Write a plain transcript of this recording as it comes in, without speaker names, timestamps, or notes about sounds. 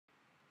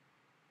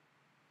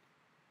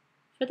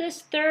For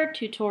this third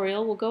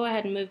tutorial, we'll go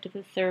ahead and move to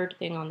the third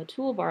thing on the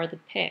toolbar, the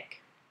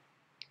pick.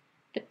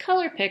 The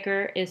color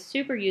picker is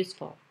super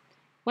useful.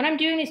 When I'm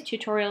doing these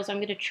tutorials, I'm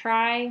going to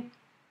try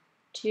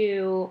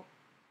to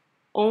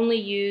only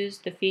use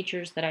the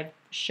features that I've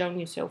shown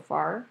you so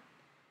far.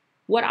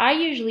 What I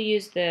usually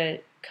use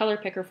the color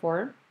picker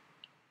for,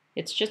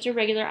 it's just a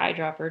regular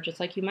eyedropper, just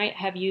like you might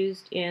have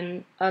used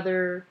in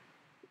other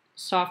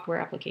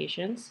software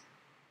applications.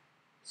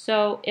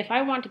 So if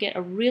I want to get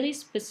a really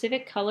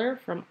specific color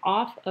from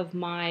off of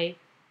my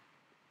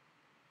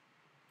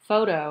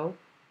photo,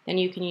 then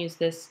you can use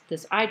this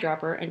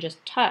eyedropper and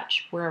just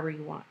touch wherever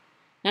you want.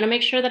 Now to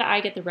make sure that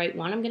I get the right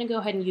one, I'm going to go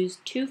ahead and use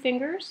 2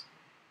 fingers,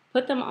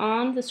 put them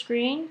on the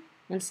screen,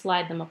 and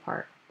slide them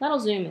apart. That'll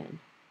zoom in.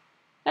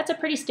 That's a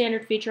pretty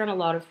standard feature on a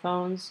lot of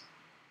phones,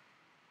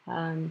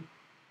 at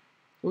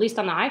least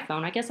on the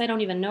iPhone. I guess I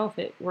don't even know if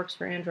it works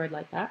for Android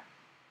like that.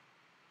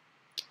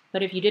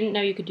 But if you didn't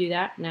know you could do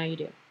that, now you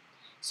do.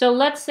 So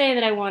let's say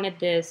that I wanted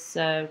this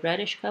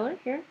reddish color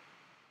here.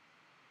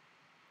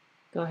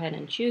 Go ahead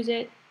and choose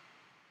it.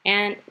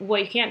 And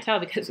what you can't tell,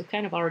 because it's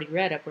kind of already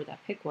red up where that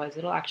pick was,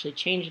 it'll actually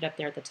change it up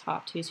there at the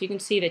top too, so you can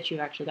see that you've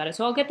actually got it.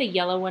 So I'll get the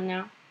yellow one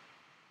now.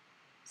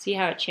 See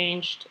how it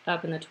changed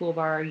up in the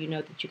toolbar? You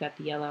know that you got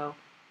the yellow.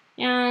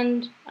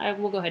 And I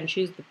will go ahead and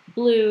choose the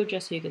blue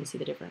just so you can see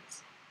the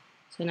difference.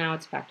 So now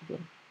it's back to blue.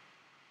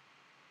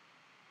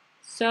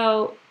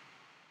 So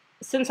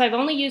since I've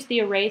only used the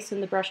erase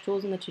and the brush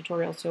tools in the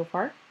tutorial so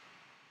far,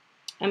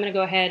 I'm going to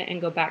go ahead and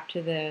go back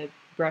to the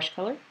brush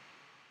color.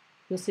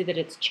 You'll see that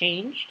it's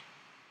changed.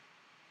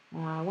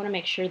 I want to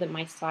make sure that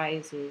my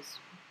size is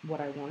what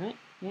I want it.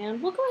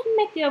 And we'll go ahead and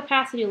make the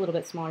opacity a little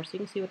bit smaller so you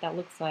can see what that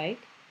looks like.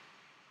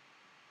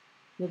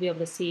 You'll be able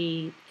to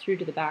see through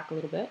to the back a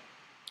little bit.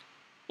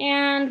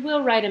 And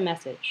we'll write a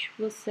message.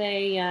 We'll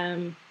say,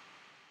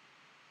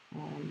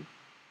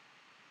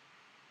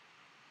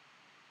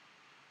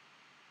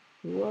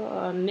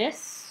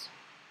 Miss,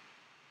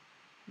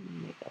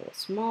 make that a little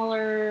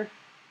smaller,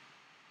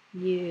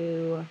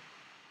 you,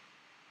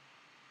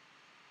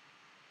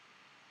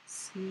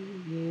 see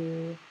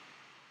you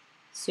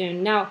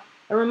soon. Now,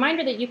 a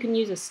reminder that you can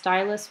use a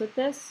stylus with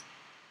this.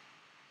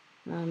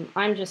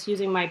 I'm just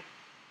using my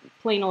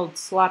plain old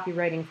sloppy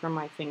writing from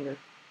my finger.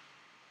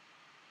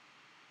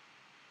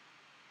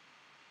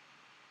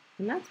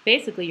 And that's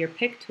basically your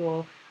pick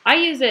tool. I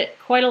use it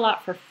quite a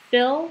lot for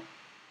fill.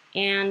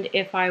 And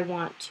if I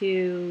want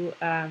to,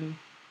 well,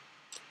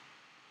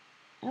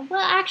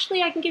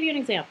 actually, I can give you an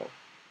example.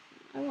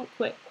 I won't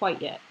quit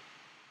quite yet.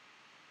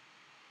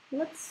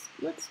 Let's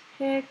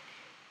pick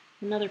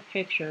another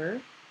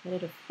picture.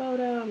 Edit a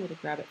photo. I'm going to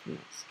grab it from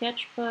my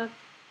sketchbook.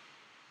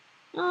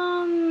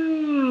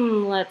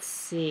 Let's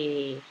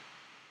see.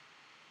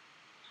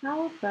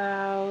 How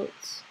about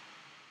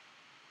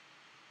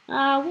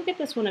we'll get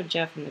this one of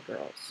Jeff and the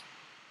girls.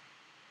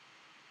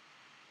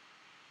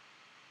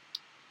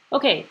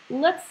 Okay,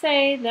 let's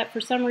say that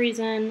for some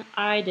reason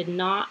I did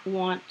not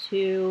want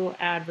to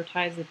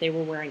advertise that they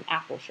were wearing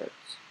Apple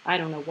shirts. I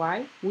don't know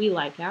why. We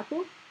like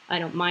Apple. I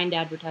don't mind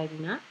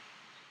advertising that.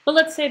 But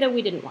let's say that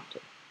we didn't want to.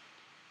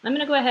 I'm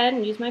going to go ahead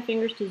and use my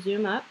fingers to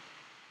zoom up.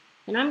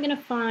 And I'm going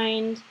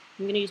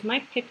to use my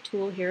pick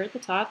tool here at the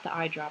top, the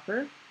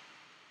eyedropper.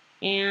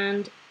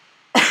 And,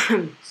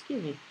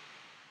 excuse me.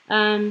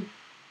 I'm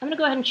going to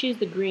go ahead and choose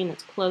the green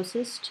that's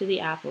closest to the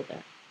apple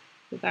there.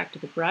 Go back to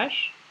the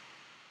brush.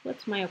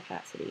 What's my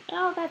opacity?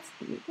 Oh, that's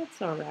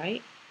all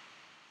right.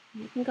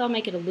 I think I'll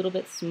make it a little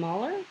bit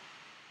smaller.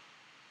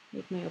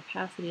 Make my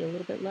opacity a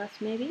little bit less,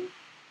 maybe.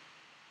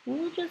 And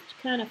we'll just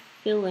kind of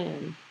fill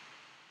in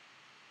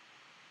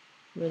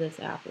where this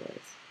apple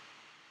is.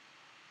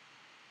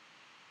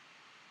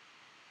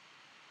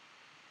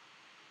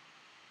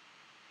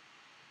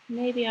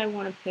 Maybe I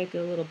want to pick a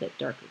little bit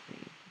darker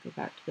green. Go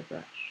back to the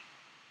brush.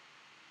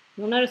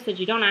 You'll notice that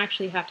you don't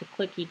actually have to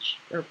click each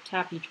or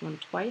tap each one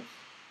twice.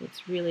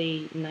 It's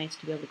really nice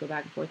to be able to go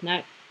back and forth.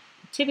 Now,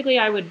 typically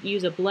I would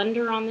use a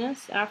blender on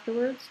this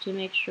afterwards to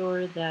make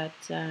sure that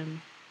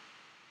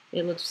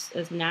it looks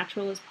as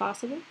natural as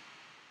possible.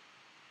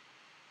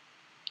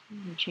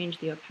 I'm going to change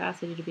the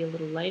opacity to be a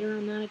little lighter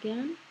on that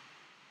again.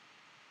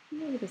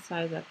 Maybe the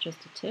size up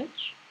just a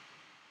titch.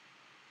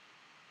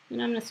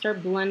 And I'm going to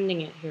start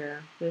blending it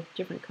here with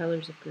different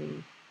colors of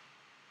green.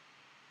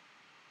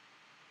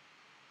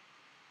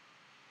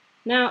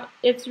 Now,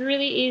 it's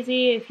really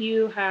easy if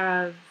you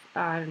have,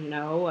 I don't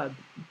know, a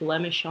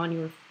blemish on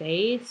your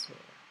face,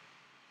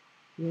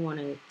 or you want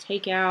to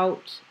take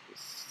out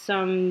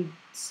something,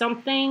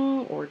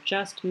 or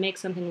just make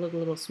something look a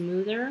little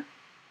smoother.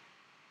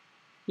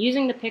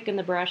 Using the pick and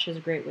the brush is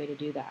a great way to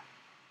do that.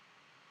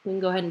 We can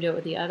go ahead and do it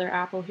with the other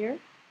apple here.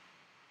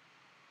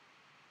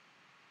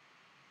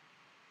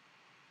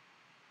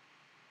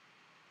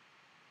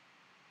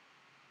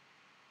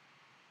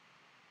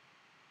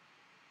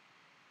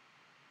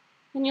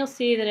 And you'll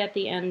see that at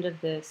the end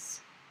of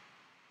this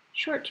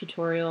short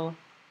tutorial,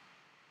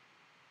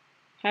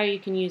 how you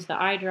can use the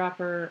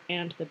eyedropper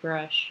and the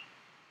brush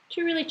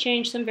to really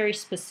change some very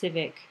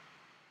specific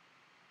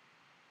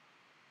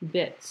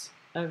bits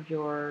of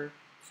your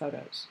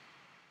photos.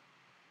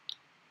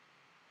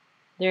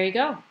 There you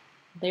go.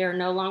 They are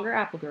no longer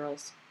Apple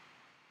Girls.